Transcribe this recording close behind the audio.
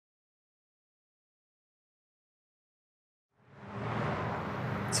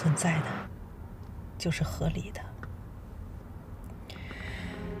存在的就是合理的。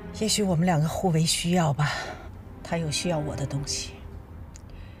也许我们两个互为需要吧，他有需要我的东西，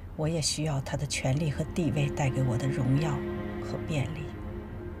我也需要他的权利和地位带给我的荣耀和便利。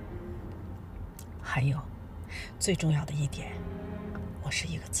还有，最重要的一点，我是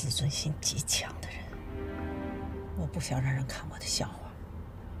一个自尊心极强的人，我不想让人看我的笑话，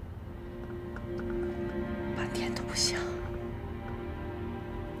半点都不想。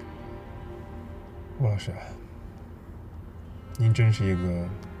吴老师，您真是一个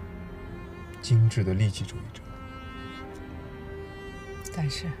精致的利己主义者，但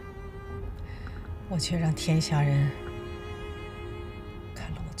是，我却让天下人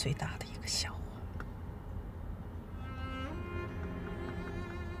看了我最大的一个笑话。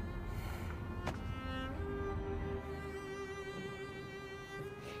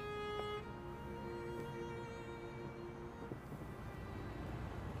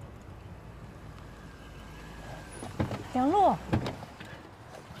梁璐，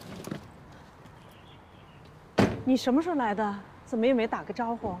你什么时候来的？怎么也没打个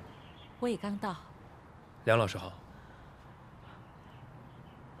招呼？我也刚到。梁老师好。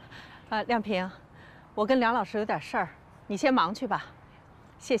亮平，我跟梁老师有点事儿，你先忙去吧。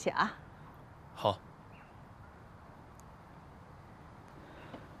谢谢啊。好。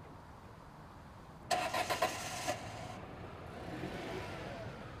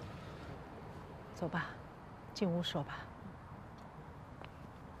走吧，进屋说吧。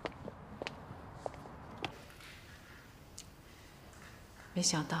没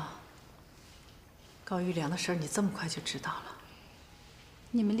想到高玉良的事儿，你这么快就知道了。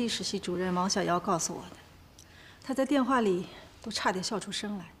你们历史系主任王小瑶告诉我的，他在电话里都差点笑出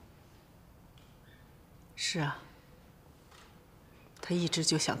声来。是啊，他一直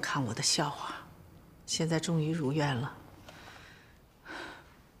就想看我的笑话，现在终于如愿了，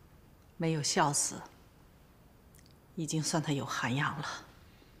没有笑死，已经算他有涵养了。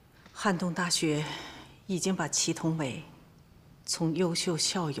汉东大学已经把祁同伟从优秀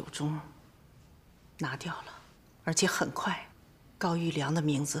校友中拿掉了，而且很快，高玉良的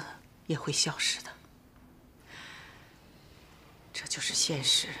名字也会消失的。这就是现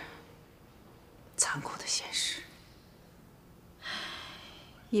实，残酷的现实。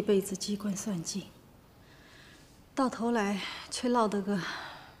一辈子机关算尽，到头来却落得个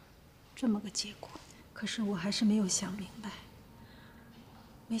这么个结果。可是我还是没有想明白，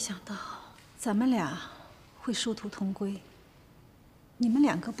没想到咱们俩会殊途同归。你们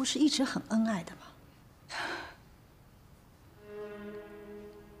两个不是一直很恩爱的吗？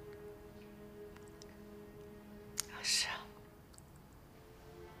是啊，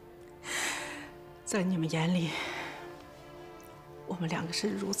在你们眼里，我们两个是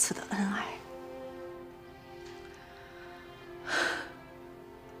如此的恩爱。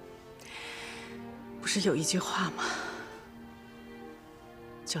不是有一句话吗？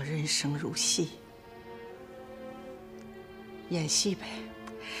叫人生如戏。演戏呗，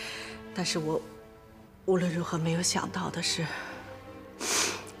但是我无论如何没有想到的是，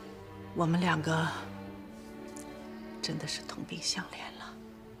我们两个真的是同病相怜了。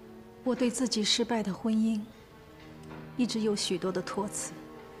我对自己失败的婚姻一直有许多的托词，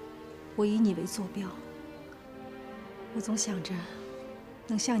我以你为坐标。我总想着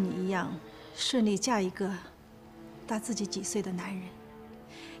能像你一样顺利嫁一个大自己几岁的男人，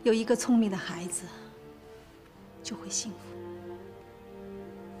有一个聪明的孩子，就会幸福。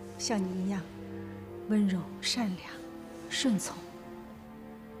像你一样温柔、善良、顺从，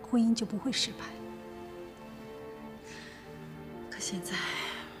婚姻就不会失败。可现在，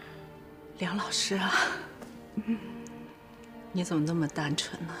梁老师啊，你怎么那么单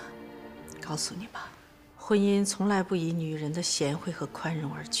纯呢？告诉你吧，婚姻从来不以女人的贤惠和宽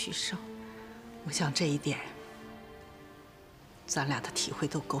容而取胜。我想这一点，咱俩的体会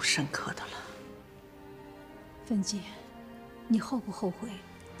都够深刻的了。芬姐，你后不后悔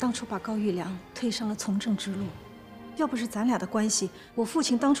当初把高玉良推上了从政之路？要不是咱俩的关系，我父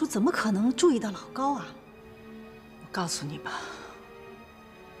亲当初怎么可能注意到老高啊？我告诉你吧，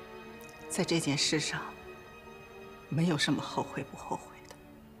在这件事上，没有什么后悔不后悔的。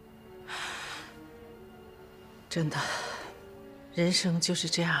真的，人生就是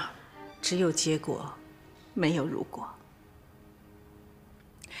这样，只有结果，没有如果。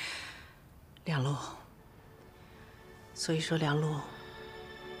梁璐，所以说梁璐，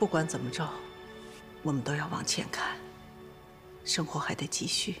不管怎么着，我们都要往前看，生活还得继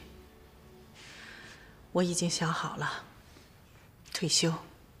续。我已经想好了，退休，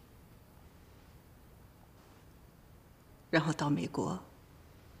然后到美国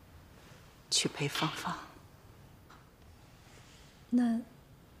去陪芳芳。那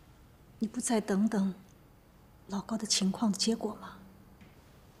你不再等等老高的情况的结果吗？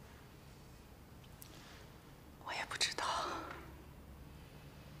我也不知道，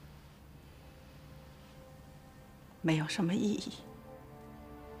没有什么意义。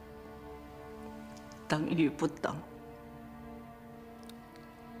等与不等，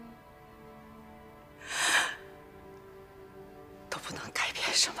都不能改变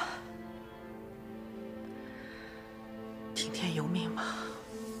什么。听天由命吧。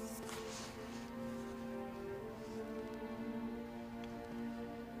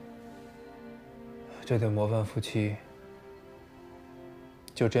这对模范夫妻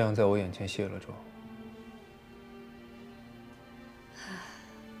就这样在我眼前卸了妆。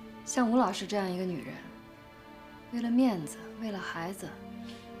像吴老师这样一个女人，为了面子，为了孩子，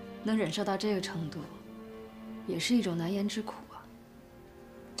能忍受到这个程度，也是一种难言之苦啊。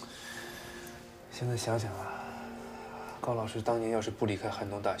现在想想啊，高老师当年要是不离开汉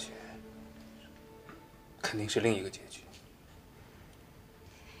东大学，肯定是另一个结局。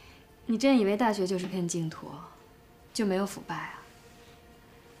你真以为大学就是片净土，就没有腐败啊？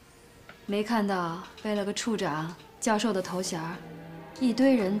没看到为了个处长、教授的头衔，一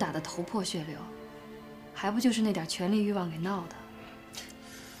堆人打得头破血流，还不就是那点权力欲望给闹的？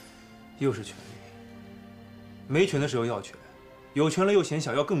又是权力，没权的时候要权，有权了又嫌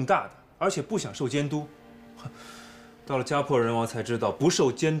想要更大的，而且不想受监督。到了家破人亡才知道，不受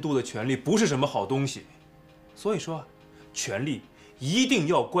监督的权利不是什么好东西。所以说，权力一定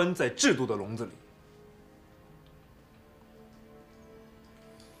要关在制度的笼子里。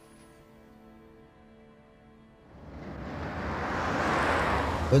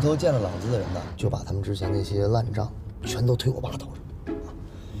回头见了老子的人呢，就把他们之前那些烂账全都推我爸头上，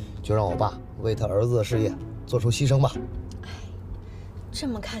就让我爸为他儿子的事业做出牺牲吧。这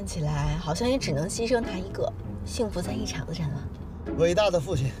么看起来，好像也只能牺牲他一个幸福在一场的人了。伟大的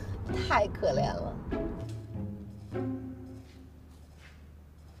父亲，太可怜了。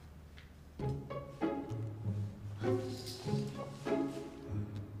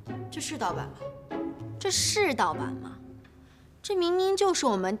这是盗版吗？这是盗版吗？这明明就是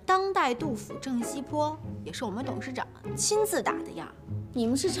我们当代杜甫郑西坡，也是我们董事长亲自打的样。你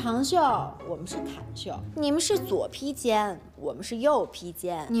们是长袖，我们是短袖；你们是左披肩，我们是右披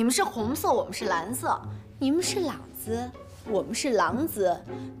肩；你们是红色，我们是蓝色；你们是朗姿，我们是郎姿。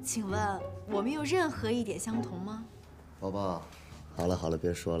请问我们有任何一点相同吗？宝宝，好了好了，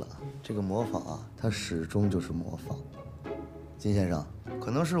别说了，这个模仿啊，它始终就是模仿。金先生，可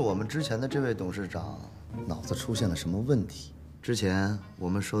能是我们之前的这位董事长脑子出现了什么问题。之前我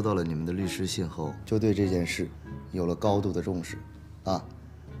们收到了你们的律师信后，就对这件事有了高度的重视。啊，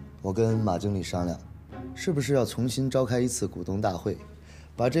我跟马经理商量，是不是要重新召开一次股东大会，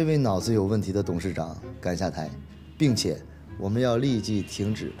把这位脑子有问题的董事长赶下台，并且我们要立即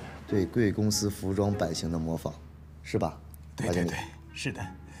停止对贵公司服装版型的模仿，是吧？对，是的，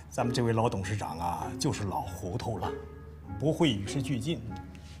咱们这位老董事长啊，就是老糊涂了，不会与时俱进，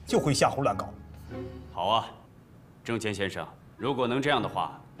就会瞎胡乱搞。好啊，郑乾先生，如果能这样的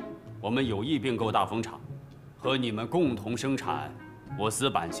话，我们有意并购大风厂，和你们共同生产我司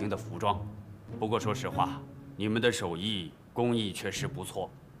版型的服装。不过说实话，你们的手艺工艺确实不错，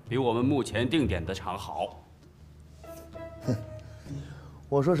比我们目前定点的厂好。哼，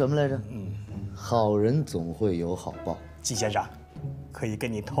我说什么来着？好人总会有好报。季先生，可以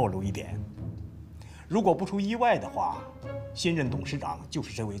跟你透露一点，如果不出意外的话，新任董事长就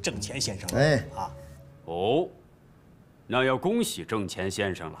是这位郑乾先生了。哎，哦，那要恭喜郑乾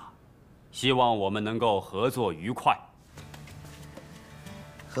先生了，希望我们能够合作愉快。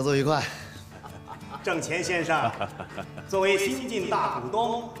合作愉快。郑乾先生，作为新晋大股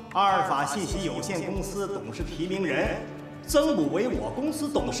东阿尔法信息有限公司董事提名人，增补为我公司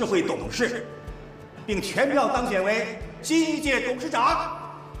董事会董事，并全票当选为新一届董事长。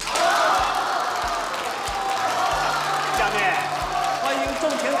下面欢迎郑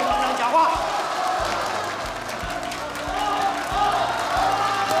乾董事长讲话。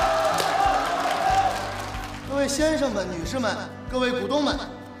各位先生们、女士们、各位股东们，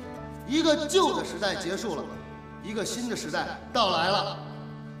一个旧的时代结束了，一个新的时代到来了，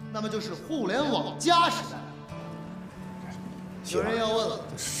那么就是互联网加时代。有人要问了，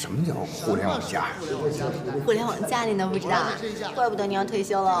什么叫互联网加？互联网加你都不知道，怪不得你要退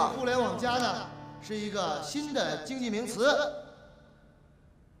休了。互联网加呢，是一个新的经济名词。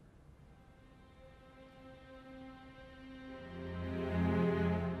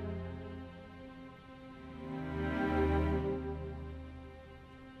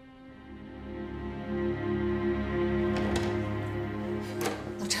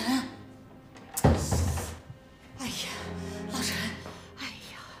老陈，哎呀，老陈，哎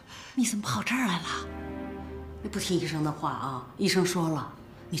呀，你怎么跑这儿来了？你不听医生的话啊！医生说了，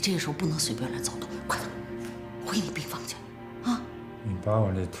你这个时候不能随便来走动，快点回你病房去，啊！你把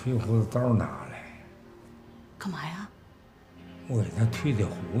我这推胡子刀拿来。干嘛呀？我给他推的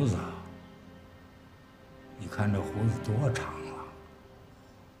胡子。你看这胡子多长啊！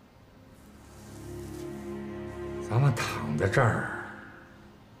咱们躺在这儿，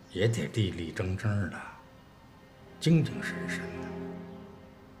也得立立正正的，精精神神的。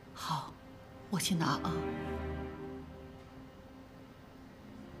好，我去拿啊。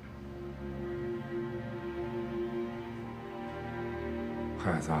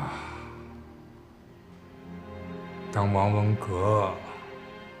孩子，当王文革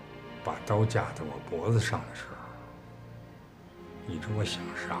把刀架在我脖子上的时候，你知我想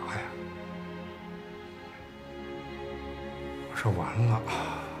啥呀？我说完了，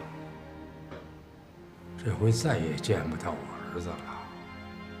这回再也见不到我儿子了，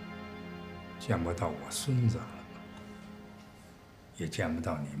见不到我孙子了，也见不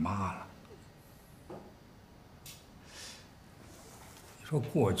到你妈了。你说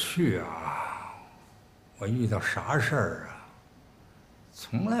过去啊，我遇到啥事儿啊，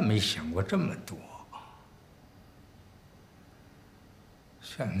从来没想过这么多。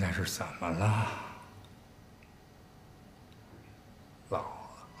现在是怎么了？老了，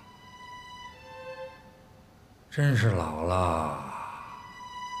真是老了，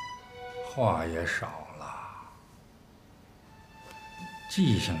话也少了，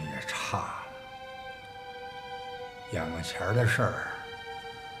记性也差了，眼巴前的事儿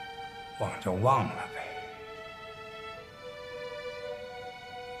忘就忘了呗。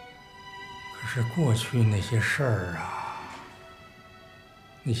可是过去那些事儿啊，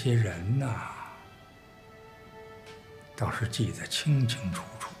那些人呐，倒是记得清清楚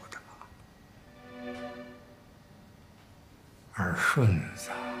楚的。二顺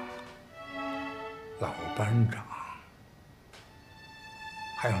子、老班长，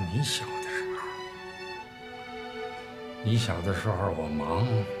还有你小的时候。你小的时候我忙，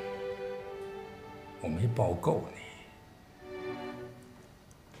我没抱够你。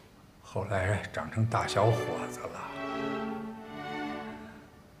后来长成大小伙子了，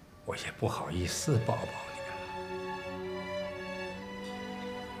我也不好意思抱抱你了。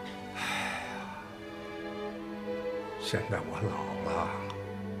哎呀，现在我老了，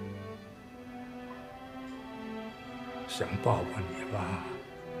想抱抱你吧，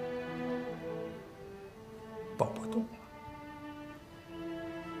抱不动了。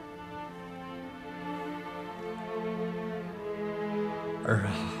儿啊，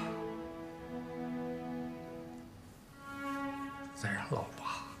再让老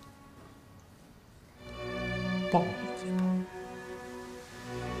爸抱你去吧。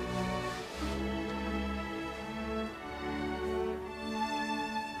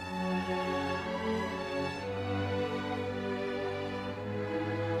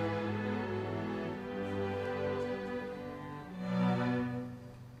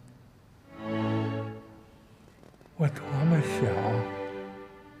我多么想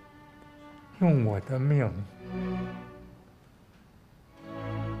用我的命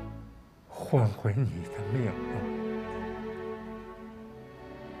换回你的命啊！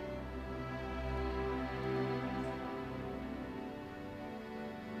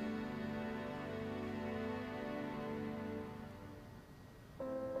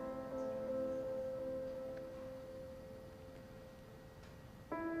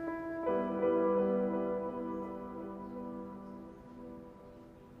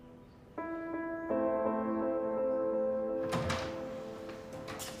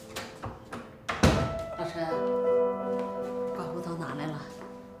老陈，刮胡刀拿来了。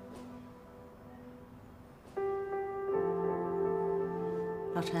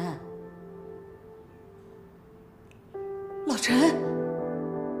老陈，老陈，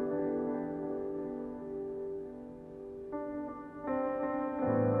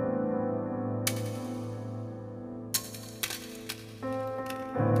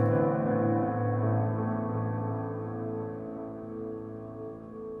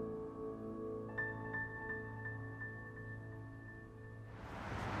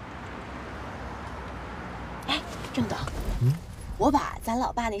郑总，我把咱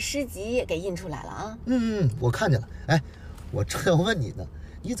老爸那诗集给印出来了啊。我看见了。哎，我正要问你呢，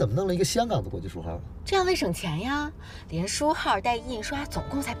你怎么弄了一个香港的国际书号啊？这样为省钱呀，连书号带印刷，总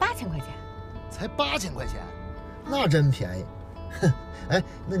共才8000块钱。才8000块钱，那真便宜。哼，哎，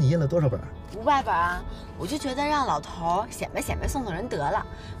那你印了多少本？500本啊，我就觉得让老头显摆显摆送送人得了。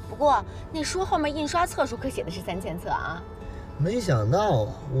不过那书后面印刷册数可写的是3000册啊。没想到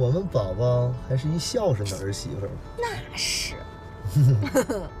啊，我们宝宝还是一孝顺的儿媳妇。那是。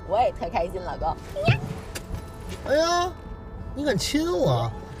我也特开心，老公。哎呀，你敢亲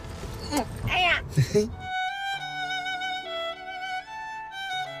我？哎呀！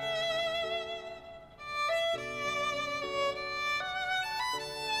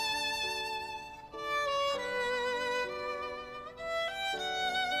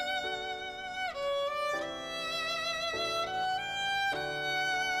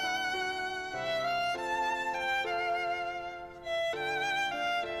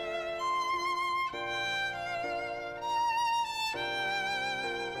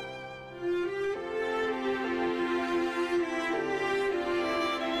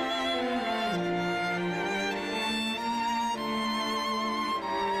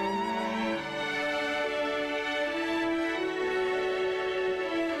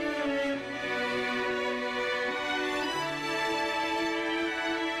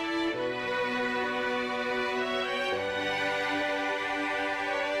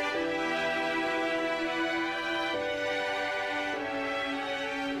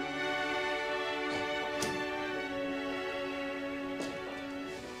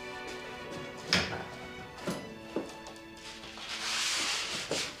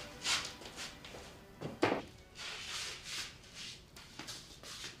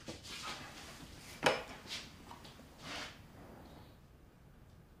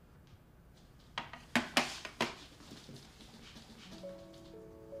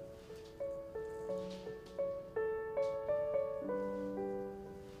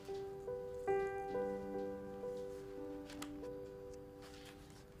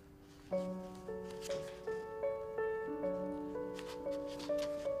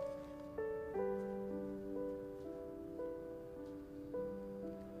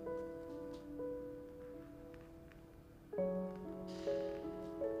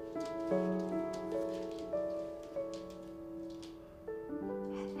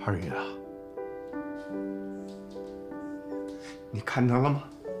二宇啊，你看着了吗？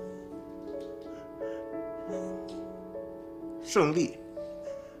胜利，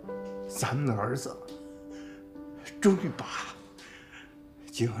咱们的儿子终于把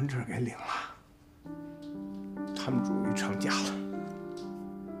结婚证给领了，他们终于成家了。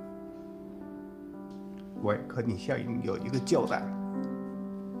我也跟你有一个交代，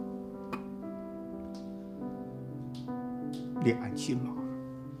恋爱亲嘛。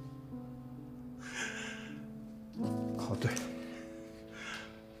哦，对，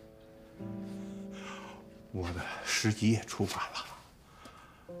我的诗集也出版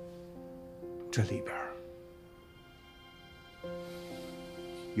了，这里边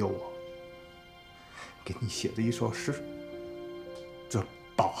有我给你写的一首诗，这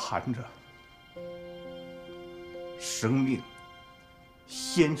饱含着生命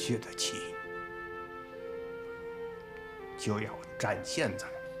鲜血的起因，就要展现在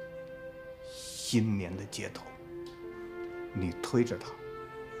新年的街头。你推着它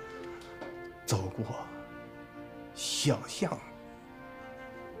走过小巷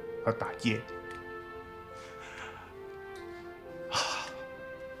和大街，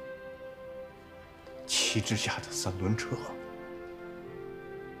旗帜下的三轮车，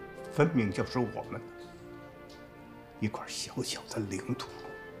分明就是我们一块小小的领土，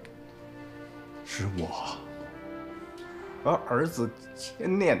是我和儿子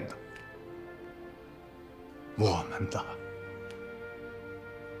牵念的，我们的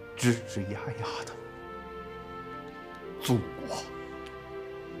吱吱呀呀的祖国。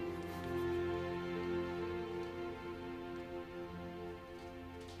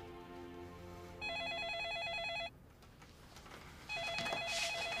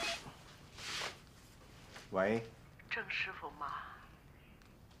喂，郑师傅吗？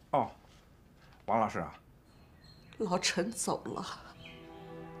哦，王老师啊，老陈走了。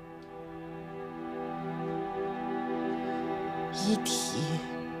遗体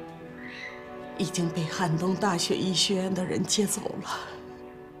已经被汉东大学医学院的人接走了。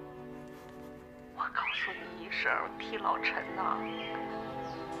我告诉你一声，替老陈呐，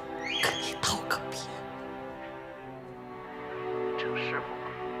跟你道个别。郑师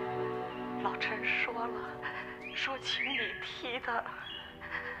傅，老陈说了，说请你替他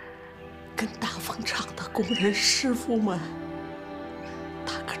跟大风厂的工人师傅们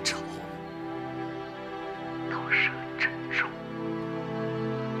打个招呼，都是珍重。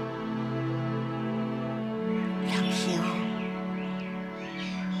亮平，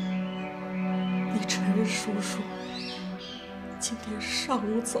你陈叔叔今天上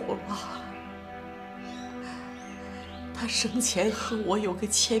午走了，他生前和我有个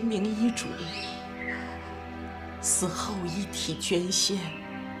签名遗嘱，死后遗体捐献，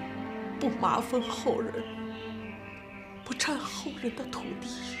不麻烦后人，不不占后人的土地。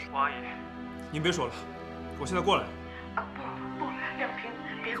王阿姨，您别说了，我现在过来。不，亮平，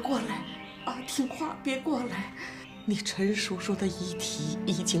别过来啊！听话，别过来。你陈叔叔的遗体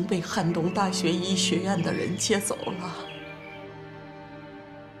已经被汉东大学医学院的人接走了。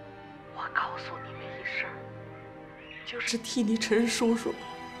我告诉你们一声，就是替你陈叔叔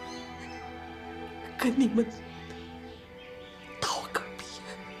跟你们道个别。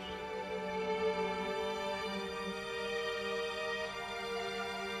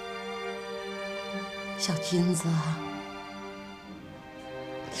小金子，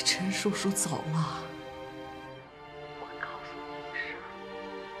你陈叔叔走了。我告诉你一声，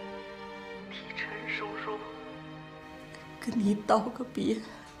替陈叔叔跟你道个别。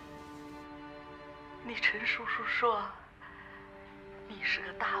你陈叔叔说，你是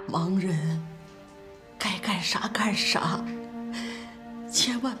个大忙人，该干啥干啥，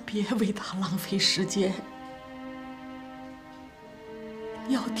千万别为他浪费时间。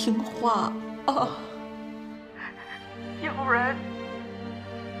你要听话啊！要不然，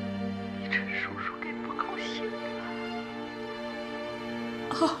你陈叔叔该不高兴了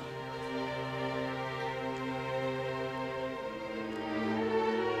啊！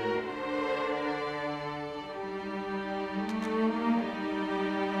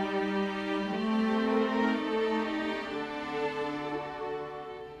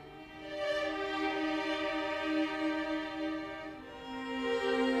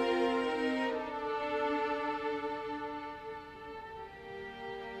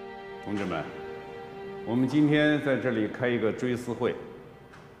同志们，我们今天在这里开一个追思会，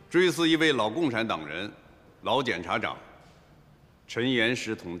追思一位老共产党人、老检察长陈岩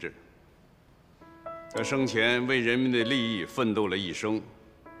石同志。他生前为人民的利益奋斗了一生，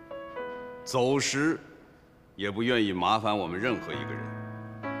走时也不愿意麻烦我们任何一个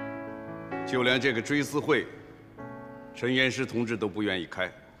人，就连这个追思会，陈岩石同志都不愿意开。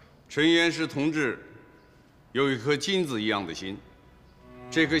陈岩石同志有一颗金子一样的心。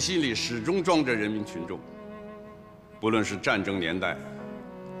这颗心里始终装着人民群众，不论是战争年代，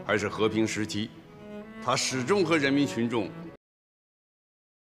还是和平时期，他始终和人民群众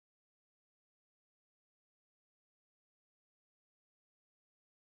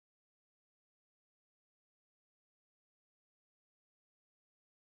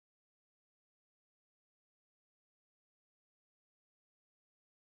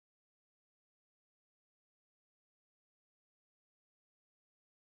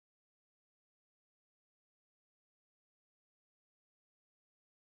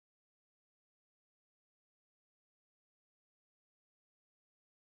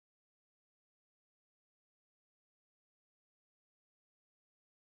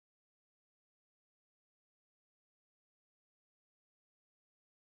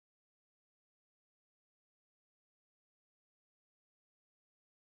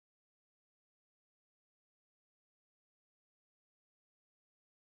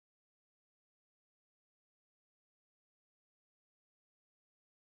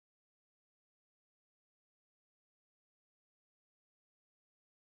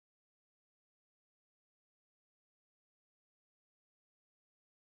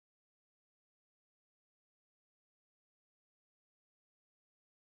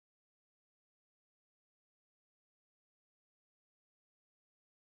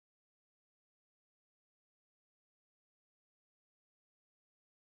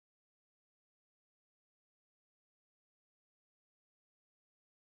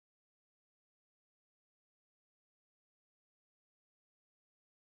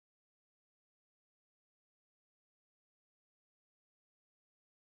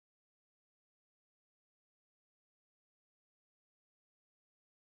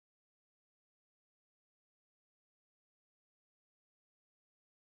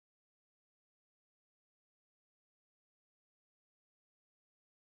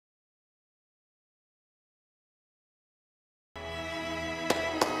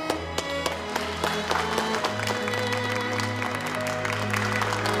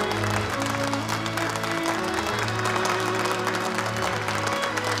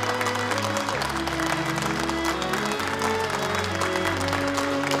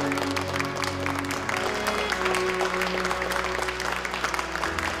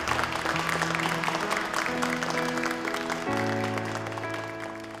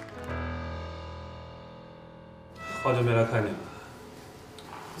好久没来看你了，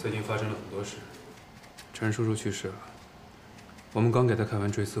最近发生了很多事。陈叔叔去世了，我们刚给他开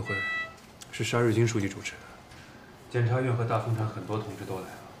完追思会，是沙瑞金书记主持的，检察院和大风厂很多同志都来了，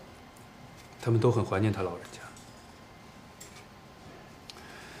他们都很怀念他老人家。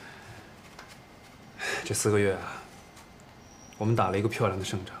这4个月啊，我们打了一个漂亮的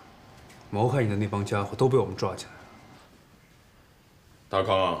胜仗，谋害你的那帮家伙都被我们抓起来了。大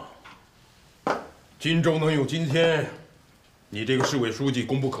康，荆州能有今天，你这个市委书记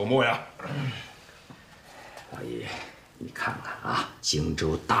功不可没呀。老爷，你看看啊，荆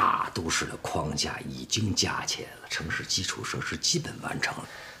州大都市的框架已经架起来了，城市基础设施基本完成了，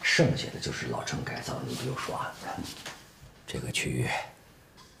剩下的就是老城改造。你比如说啊，这个区域，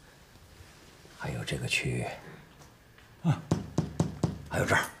还有这个区域，还有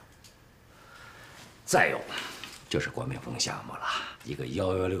这儿，再有就是关美峰项目了。一个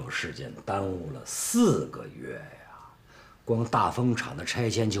116事件耽误了4个月呀，光大风厂的拆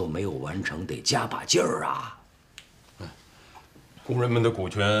迁就没有完成，得加把劲儿啊。工人们的股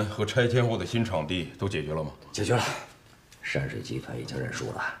权和拆迁后的新场地都解决了吗？解决了，山水集团已经认输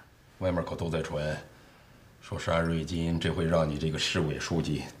了。外面可都在传，说山瑞金这回让你这个市委书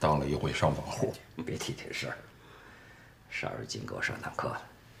记当了一回上访户。别提这事儿，山瑞金给我上堂课了。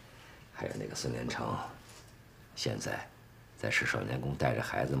还有那个孙连成，现在在市少年宫带着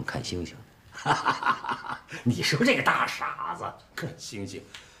孩子们看星星。你说这个大傻子，看星星，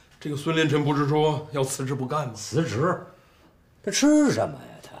这个孙连成不是说要辞职不干吗？辞职？他吃什么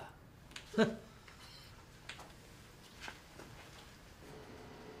呀？他，哼！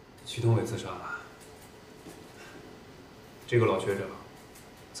祁同伟自杀了。这个老学长，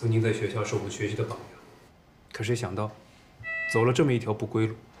曾经在学校是我们学习的榜样，可谁想到，走了这么一条不归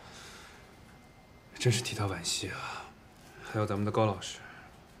路，真是替他惋惜啊！还有咱们的高老师，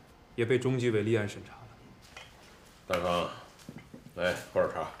也被中纪委立案审查了。大康，来喝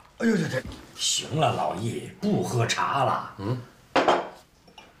点茶。哎呦，这行了，老易，不喝茶了。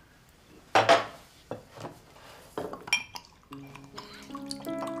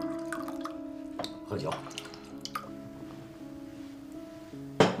喝酒。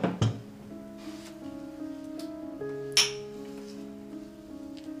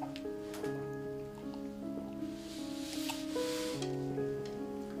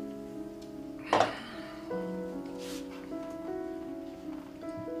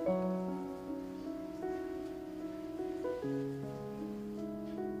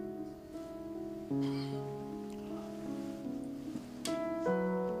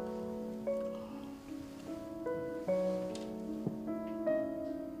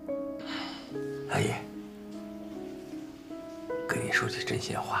老爷，跟你说句真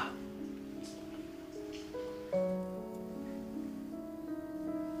心话，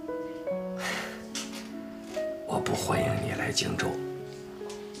我不欢迎你来荆州，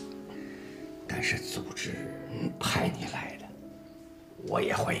但是组织派你来的，我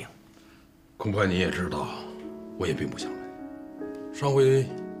也欢迎。恐怕你也知道，我也并不想来。上回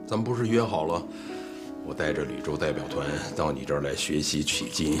咱们不是约好了，我带着吕州代表团到你这儿来学习取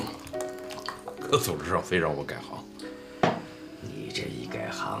经。可组织上非让我改行，你这一改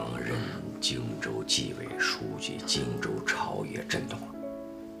行，任荆州纪委书记，荆州朝野震动了。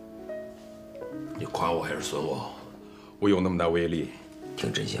你夸我还是损我？我有那么大威力？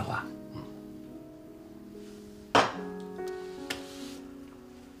听真心话。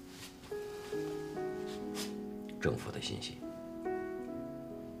政府的信息，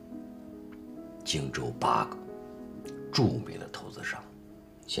荆州8个著名的投资商。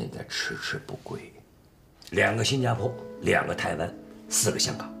现在迟迟不归，2个新加坡，2个台湾，4个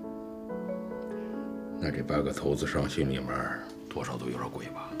香港。那这8个投资商心里面多少都有点鬼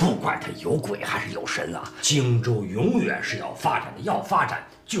吧？不管他有鬼还是有神啊，荆州永远是要发展的，要发展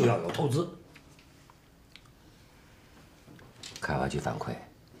就要有投资。开发局反馈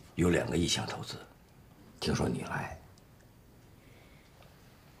有2个意向投资，听说你来，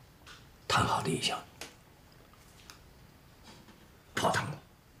谈好的意向泡汤了。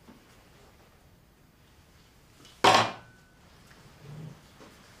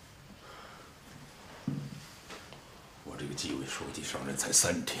这个纪委书记上任才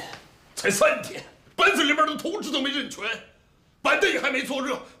3天，才3天，班子里面的同志都没认全，板凳也还没坐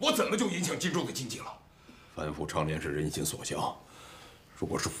热，我怎么就影响荆州的经济了？反腐常年是人心所向，如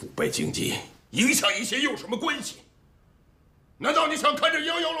果是腐败经济，影响一些又有什么关系？难道你想看着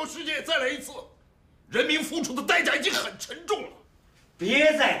116事件再来一次？人民付出的代价已经很沉重了。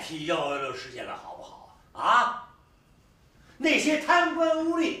别再提116事件了，好不好啊？那些贪官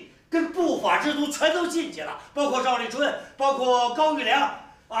污吏跟不法之徒全都进去了，包括赵立春，包括高玉良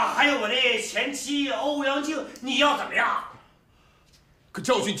啊，还有我那前妻欧阳靖，你要怎么样？可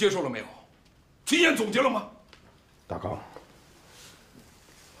教训接受了没有？经验总结了吗？大刚，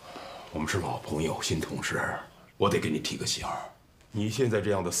我们是老朋友、新同事，我得给你提个醒儿。你现在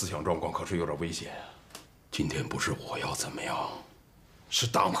这样的思想状况可是有点危险。今天不是我要怎么样，是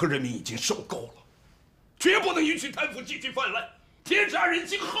党和人民已经受够了。绝不能允许贪腐继续泛滥，天下人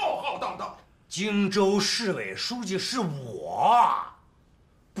心浩浩荡荡。荆州市委书记是我，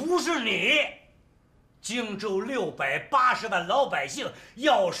不是你。荆州680万老百姓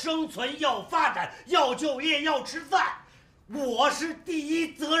要生存、要发展、要就业、要吃饭，我是第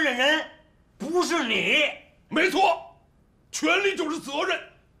一责任人，不是你。没错，权力就是责任，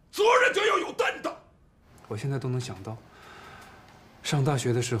责任就要有担当。我现在都能想到，上大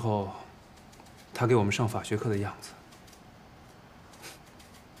学的时候，他给我们上法学课的样子。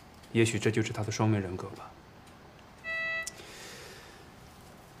也许这就是他的双面人格吧。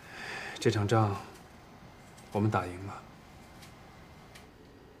这场仗，我们打赢了，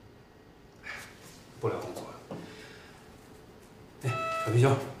不聊工作了。哎，小皮球，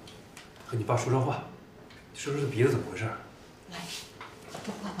和你爸说说话，说说这鼻子怎么回事？来，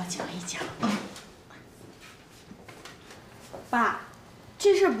跟爸爸讲一讲。爸，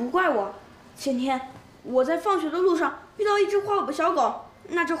这事不怪我。前天我在放学的路上遇到一只花尾小狗，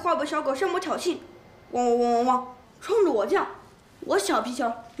那只花尾小狗向我挑衅，汪汪汪汪汪，冲着我叫。我小皮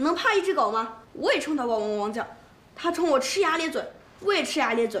球能怕一只狗吗？我也冲它汪汪汪叫。它冲我呲牙咧嘴，我也呲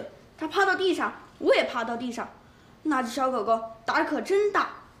牙咧嘴。它趴到地上，我也趴到地上。那只小狗狗胆儿可真大，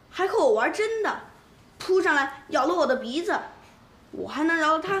还和我玩真的，扑上来咬了我的鼻子，我还能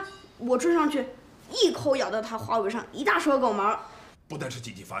饶了它。我追上去，一口咬到它花尾上一大撮狗毛。不但是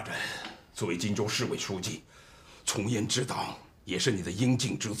经济发展，作为荆州市委书记，从严治党也是你的应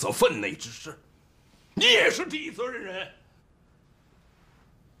尽之责、分内之事。你也是第一责任人。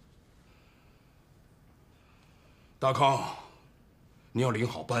大康，你要领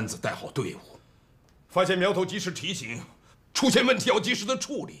好班子，带好队伍，发现苗头及时提醒，出现问题要及时的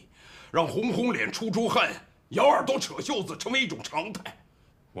处理，让红红脸、出出汗、咬耳朵、扯袖子成为一种常态。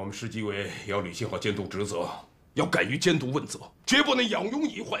我们市纪委也要履行好监督职责，要敢于监督问责，绝不能养庸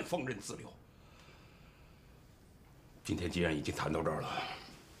遗患、放任自流。今天既然已经谈到这儿了，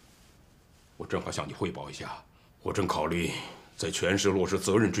我正好向你汇报一下，我正考虑在全市落实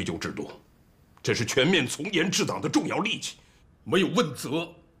责任追究制度，这是全面从严治党的重要利器。没有问责，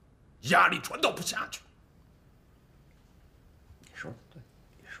压力传导不下去。你说的对，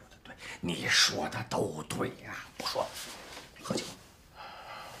你说的对，你说的都对呀。不说了，喝酒。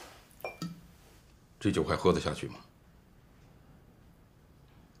这酒还喝得下去吗？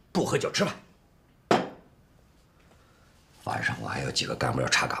不喝酒吃饭。晚上我还有几个干部要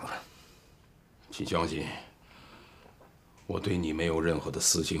查岗呢。请相信，我对你没有任何的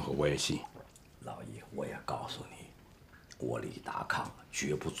私心和歪心。老易，我也告诉你，我李达康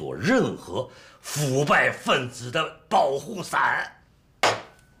绝不做任何腐败分子的保护伞。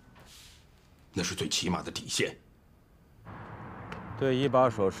那是最起码的底线。对一把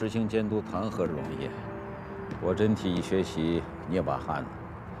手实行监督谈何容易？我真替你学习捏把汗呢。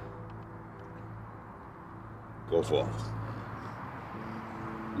国父，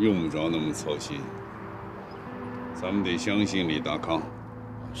用不着那么操心，咱们得相信李达康。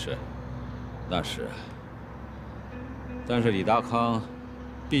是，那是。但是李达康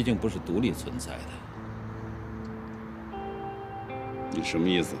毕竟不是独立存在的。你什么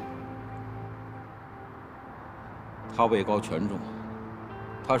意思？他位高权重，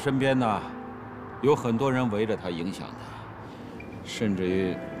他身边呢有很多人围着他影响他，甚至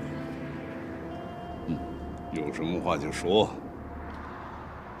于，有什么话就说。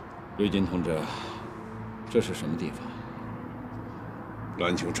瑞金同志，这是什么地方？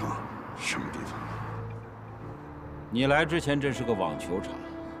篮球场，什么地方？你来之前这是个网球场，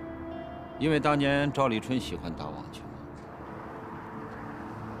因为当年赵立春喜欢打网球。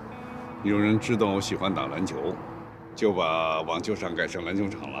有人知道我喜欢打篮球，就把网球场改成篮球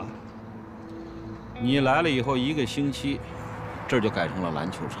场了。你来了以后1个星期，这儿就改成了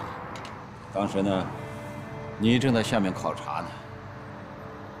篮球场。当时呢，你正在下面考察呢。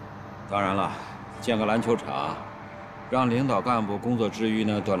当然了，建个篮球场，让领导干部工作之余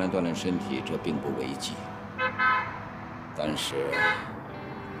呢锻炼锻炼身体，这并不违纪。但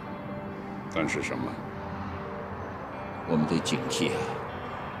是什么？我们得警惕啊，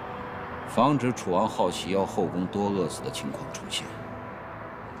防止楚王好奇要后宫多饿死的情况出现。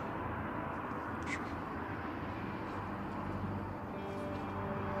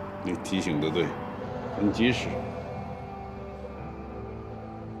你提醒的对，很及时。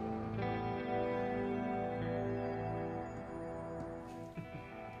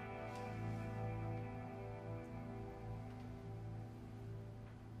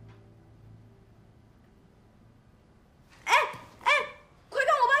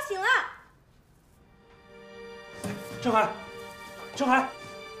郑海，郑海，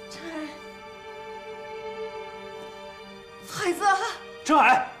孩子，郑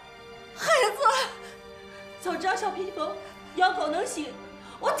海，孩子，早知道小皮狗咬狗能行，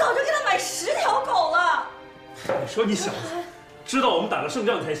我早就给他买10条狗了。你说你小子，知道我们打了胜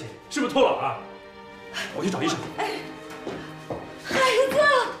仗才行，是不是偷懒啊？我去找医生。孩子，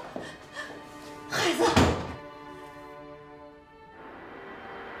孩子。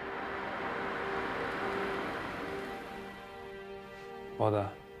包子，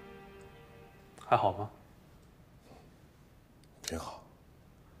还好吗？挺好，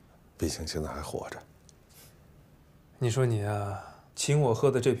毕竟现在还活着。你说你啊，请我喝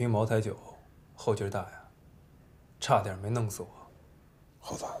的这瓶茅台酒，后劲大呀，差点没弄死我。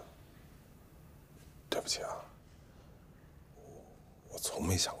猴子，对不起啊，我从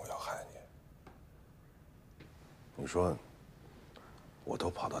没想过要害你。你说，我都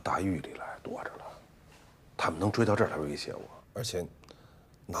跑到大狱里来躲着了，他们能追到这儿来威胁我，而且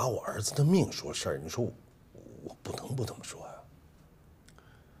拿我儿子的命说事儿，你说我不能不这么说呀。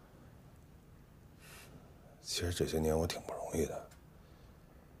其实这些年我挺不容易的，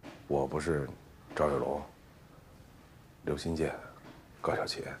我不是赵月龙、刘新建、高小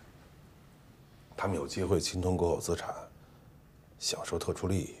杰，他们有机会侵吞国有资产，享受特殊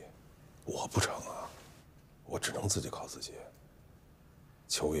利益，我不成啊，我只能自己靠自己。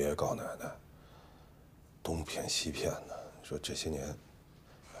求爷爷告奶奶，东骗西骗的，你说这些年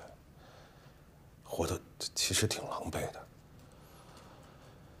活得其实挺狼狈的。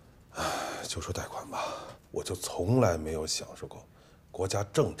唉，就说贷款吧，我就从来没有享受过国家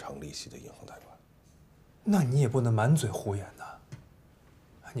正常利息的银行贷款。那你也不能满嘴胡言呐。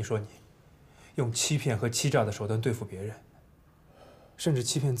你说你用欺骗和欺诈的手段对付别人，甚至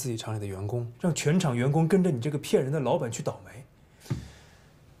欺骗自己厂里的员工，让全厂员工跟着你这个骗人的老板去倒霉。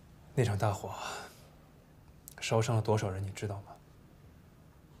那场大火烧伤了多少人，你知道吗？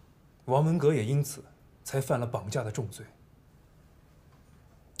王文革也因此才犯了绑架的重罪。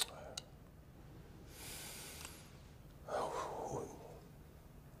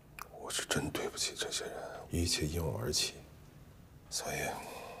我是真对不起这些人，一切因我而起，所以，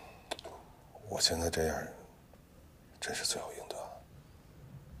我现在这样，真是罪有应得。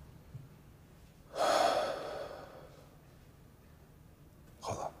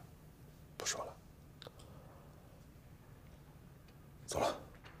好了，不说了，走了。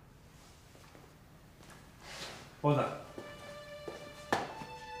包子，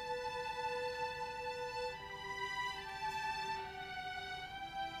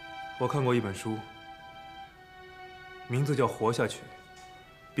我看过一本书，名字叫《活下去》，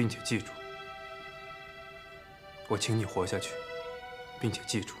并且记住。我请你活下去，并且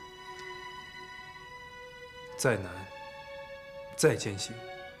记住，再难、再艰辛，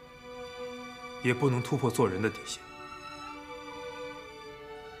也不能突破做人的底线。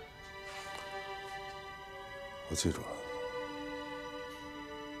我记住了。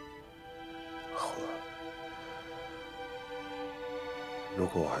好了，如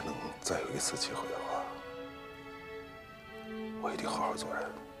果我还能再有一次机会的话，我一定好好做人。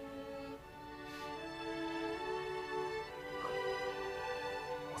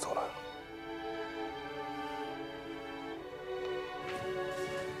我走了。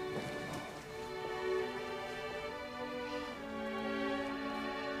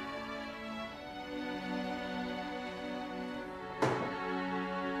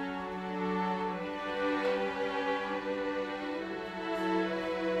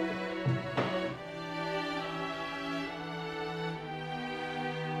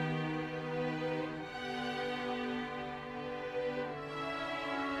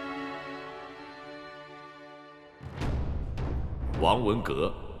王文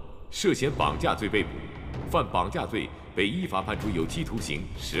革涉嫌绑架罪被捕，犯绑架罪被依法判处有期徒刑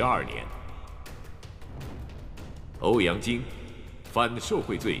12年。欧阳菁犯受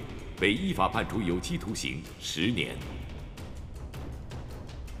贿罪被依法判处有期徒刑10年。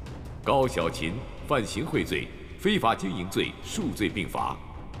高小琴犯行贿罪、非法经营罪数罪并罚，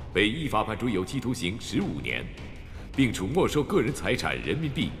被依法判处有期徒刑15年，并处没收个人财产人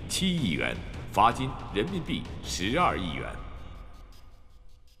民币7亿元，罚金人民币12亿元。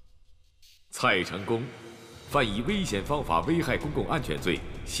蔡成功犯以危险方法危害公共安全罪、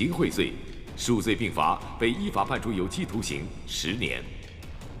行贿罪，数罪并罚，被依法判处有期徒刑10年。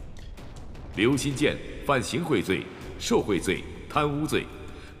刘新建犯行贿罪、受贿罪、贪污罪、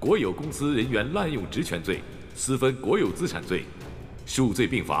国有公司人员滥用职权罪、私分国有资产罪，数罪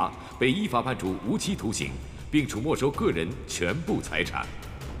并罚，被依法判处无期徒刑，并处没收个人全部财产。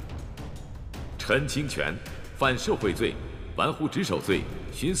陈清泉犯受贿罪、玩忽职守罪、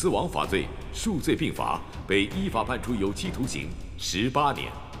徇私枉法罪，数罪并罚，被依法判处有期徒刑18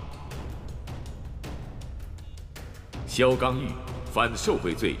年。肖刚玉犯受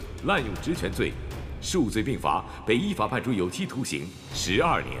贿罪、滥用职权罪、数罪并罚，被依法判处有期徒刑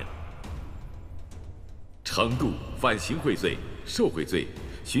12年。程度犯行贿罪、受贿罪、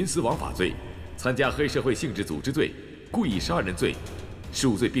徇私枉法罪、参加黑社会性质组织罪、故意杀人罪，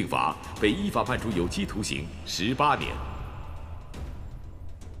数罪并罚，被依法判处有期徒刑18年。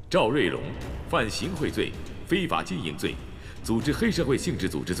赵瑞龙犯行贿罪、非法经营罪、组织黑社会性质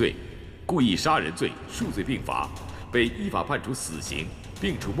组织罪、故意杀人罪，数罪并罚，被依法判处死刑，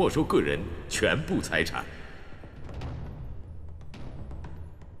并处没收个人全部财产。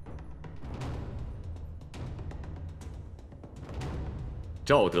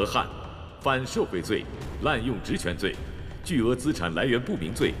赵德汉犯受贿罪、滥用职权罪、巨额资产来源不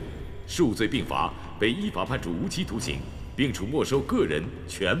明罪，数罪并罚，被依法判处无期徒刑，并处没收个人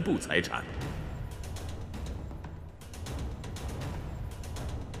全部财产。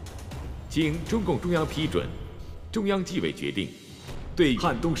经中共中央批准，中央纪委决定，对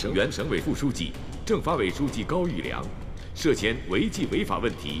汉东省原省委副书记、政法委书记高玉良涉嫌违纪违法问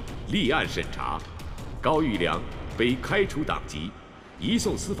题立案审查，高玉良被开除党籍，移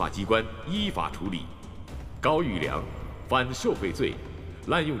送司法机关依法处理。高玉良犯受贿罪、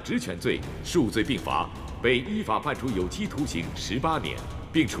滥用职权罪，数罪并罚，被依法判处有期徒刑18年，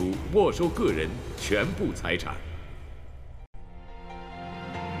并处没收个人全部财产。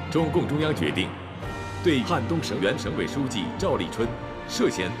中共中央决定，对汉东省原省委书记赵立春涉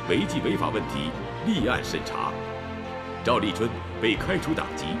嫌违纪违法问题立案审查，赵立春被开除党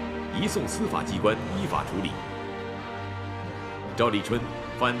籍，移送司法机关依法处理。赵立春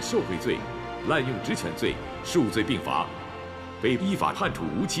犯受贿罪、滥用职权罪，数罪并罚，被依法判处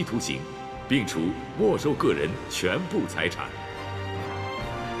无期徒刑，并处没收个人全部财产。